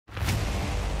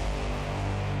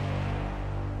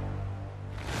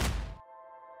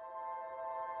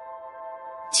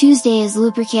Tuesday is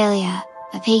Lupercalia,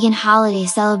 a pagan holiday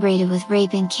celebrated with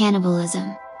rape and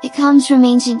cannibalism. It comes from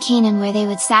ancient Canaan where they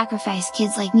would sacrifice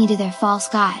kids like me to their false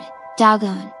god,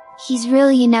 Dagon. He's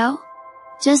real, you know?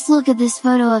 Just look at this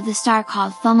photo of the star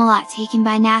called Fomalhaut taken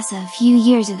by NASA a few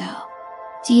years ago.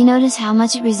 Do you notice how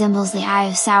much it resembles the Eye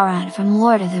of Sauron from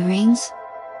Lord of the Rings?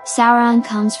 Sauron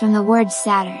comes from the word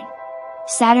Saturn.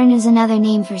 Saturn is another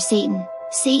name for Satan.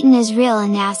 Satan is real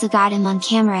and NASA got him on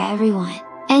camera, everyone.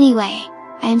 Anyway,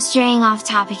 I am straying off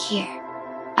topic here.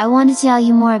 I want to tell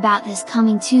you more about this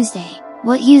coming Tuesday,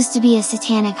 what used to be a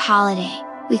satanic holiday.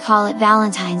 We call it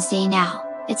Valentine's Day now.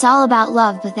 It's all about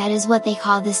love, but that is what they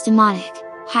call this demonic,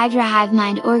 Hydra hive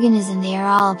mind organism they are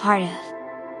all a part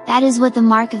of. That is what the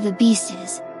mark of the beast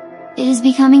is. It is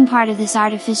becoming part of this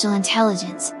artificial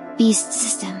intelligence, beast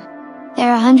system.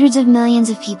 There are hundreds of millions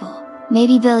of people,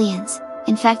 maybe billions,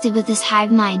 infected with this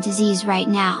hive mind disease right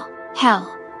now.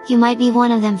 Hell, you might be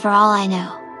one of them for all I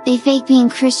know. They fake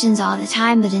being Christians all the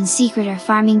time but in secret are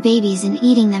farming babies and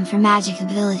eating them for magic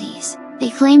abilities. They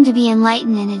claim to be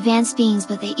enlightened and advanced beings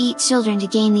but they eat children to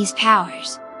gain these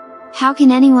powers. How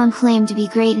can anyone claim to be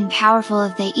great and powerful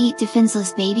if they eat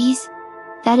defenseless babies?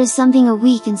 That is something a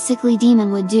weak and sickly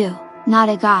demon would do, not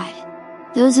a god.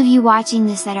 Those of you watching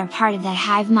this that are part of that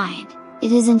hive mind,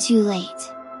 it isn't too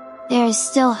late. There is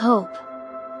still hope.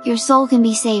 Your soul can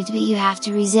be saved, but you have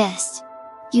to resist.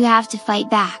 You have to fight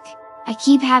back. I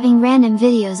keep having random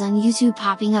videos on YouTube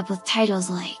popping up with titles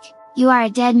like, "You are a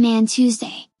dead man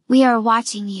Tuesday, we are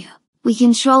watching you, we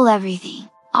control everything."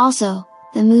 Also,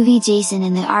 the movie Jason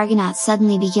and the Argonauts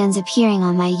suddenly begins appearing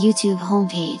on my YouTube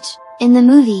homepage. In the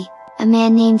movie, a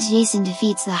man named Jason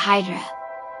defeats the Hydra.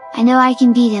 I know I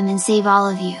can beat him and save all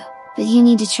of you, but you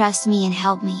need to trust me and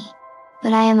help me.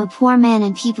 But I am a poor man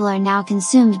and people are now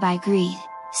consumed by greed.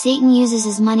 Satan uses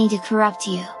his money to corrupt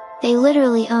you. They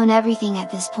literally own everything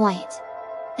at this point.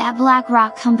 That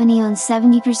BlackRock company owns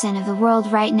 70% of the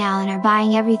world right now and are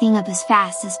buying everything up as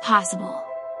fast as possible.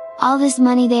 All this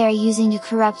money they are using to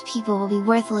corrupt people will be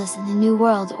worthless in the New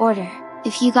World Order,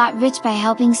 if you got rich by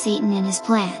helping Satan in his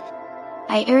plan.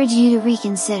 I urge you to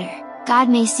reconsider. God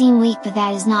may seem weak, but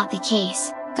that is not the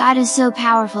case. God is so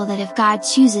powerful that if God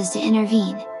chooses to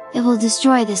intervene, it will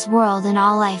destroy this world and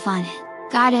all life on it.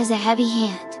 God has a heavy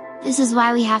hand. This is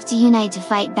why we have to unite to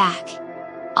fight back.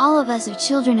 All of us are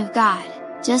children of God.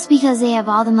 Just because they have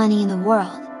all the money in the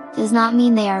world, does not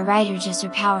mean they are right or just are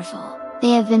powerful.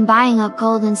 They have been buying up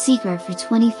gold in secret for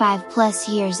 25 plus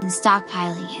years and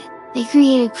stockpiling it. They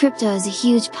created crypto as a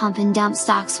huge pump and dump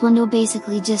stock swindle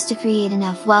basically just to create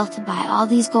enough wealth to buy all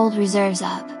these gold reserves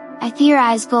up. I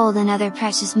theorize gold and other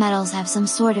precious metals have some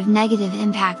sort of negative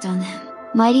impact on them,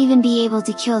 might even be able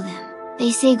to kill them.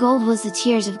 They say gold was the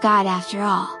tears of God after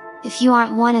all. If you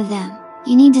aren't one of them,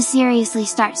 you need to seriously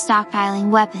start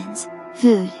stockpiling weapons,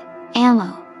 food,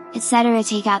 ammo, etc.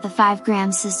 Take out the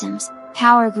 5-gram systems,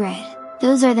 power grid,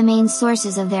 those are the main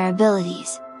sources of their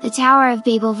abilities. The Tower of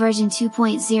Babel version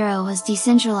 2.0 was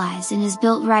decentralized and is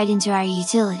built right into our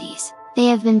utilities. They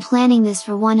have been planning this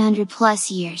for 100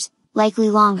 plus years, likely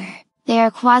longer. They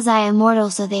are quasi-immortal,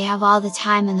 so they have all the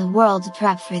time in the world to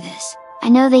prep for this. I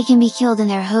know they can be killed in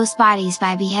their host bodies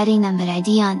by beheading them, but I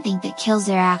don't think that kills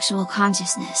their actual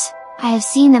consciousness. I have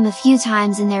seen them a few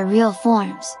times in their real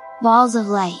forms, balls of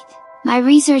light. My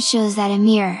research shows that a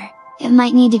mirror, it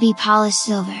might need to be polished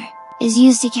silver, is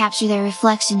used to capture their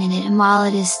reflection in it, and while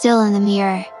it is still in the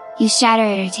mirror, you shatter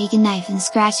it or take a knife and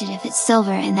scratch it if it's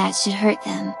silver, and that should hurt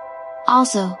them.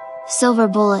 Also, silver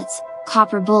bullets,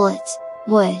 copper bullets,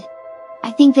 wood. I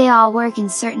think they all work in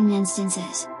certain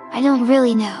instances. I don't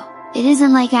really know. It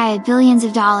isn't like I had billions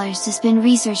of dollars to spend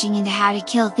researching into how to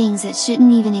kill things that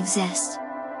shouldn't even exist.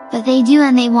 But they do,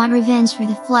 and they want revenge for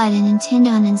the flood and intend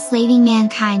on enslaving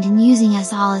mankind and using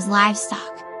us all as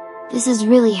livestock. This is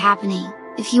really happening.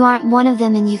 If you aren't one of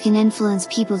them and you can influence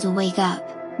people to wake up,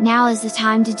 now is the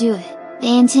time to do it.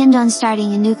 They intend on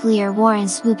starting a nuclear war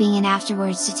and swooping in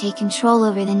afterwards to take control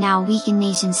over the now weakened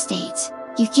nation states.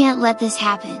 You can't let this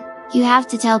happen. You have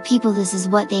to tell people this is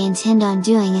what they intend on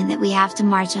doing and that we have to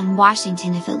march on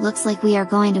Washington if it looks like we are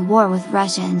going to war with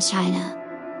Russia and China.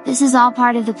 This is all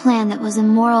part of the plan that was in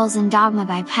Morals and Dogma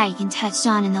by Pike and touched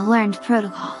on in the Learned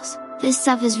Protocols. This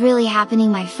stuff is really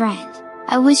happening, my friend.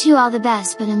 I wish you all the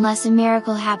best, but unless a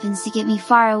miracle happens to get me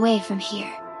far away from here,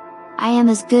 I am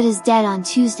as good as dead on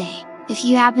Tuesday. If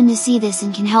you happen to see this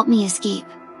and can help me escape,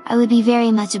 I would be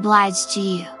very much obliged to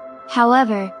you.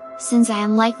 However, since I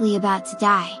am likely about to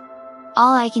die,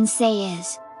 all I can say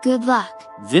is, good luck.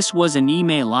 This was an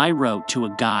email I wrote to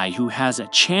a guy who has a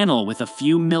channel with a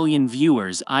few million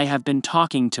viewers I have been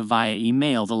talking to via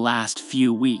email the last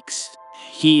few weeks.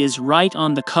 He is right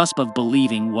on the cusp of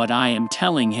believing what I am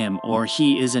telling him, or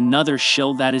he is another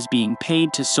shill that is being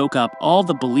paid to soak up all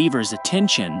the believers'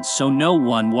 attention so no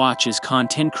one watches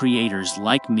content creators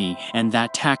like me, and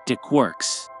that tactic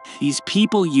works. These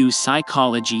people use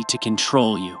psychology to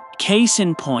control you. Case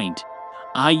in point,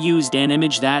 I used an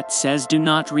image that says do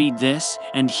not read this,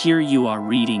 and here you are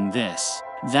reading this.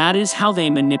 That is how they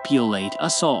manipulate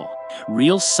us all.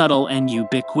 Real subtle and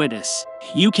ubiquitous.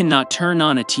 You cannot turn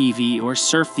on a TV or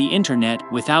surf the internet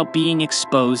without being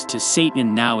exposed to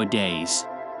Satan nowadays.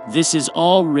 This is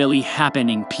all really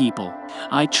happening, people.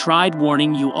 I tried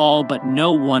warning you all, but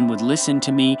no one would listen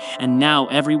to me, and now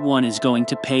everyone is going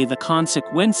to pay the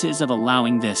consequences of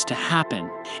allowing this to happen.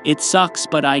 It sucks,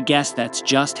 but I guess that's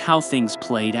just how things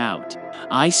played out.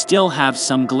 I still have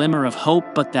some glimmer of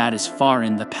hope, but that is far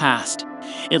in the past.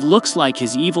 It looks like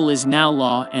his evil is now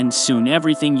law, and soon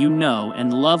everything you know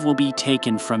and love will be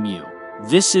taken from you.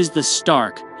 This is the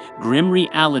stark, grim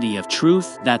reality of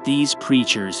truth that these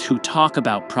preachers who talk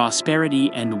about prosperity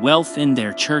and wealth in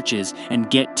their churches and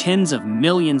get tens of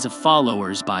millions of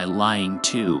followers by lying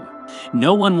to.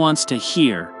 No one wants to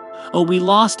hear, "Oh, we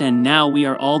lost and now we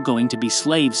are all going to be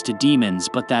slaves to demons,"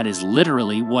 but that is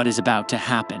literally what is about to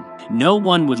happen. No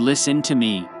one would listen to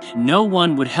me. No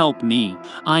one would help me.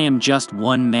 I am just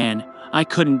one man. I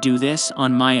couldn't do this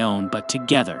on my own, but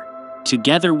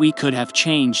together we could have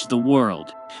changed the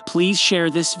world. Please share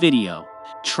this video.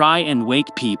 Try and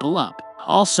wake people up.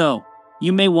 Also,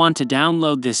 you may want to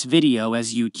download this video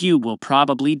as YouTube will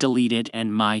probably delete it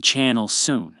and my channel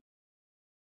soon.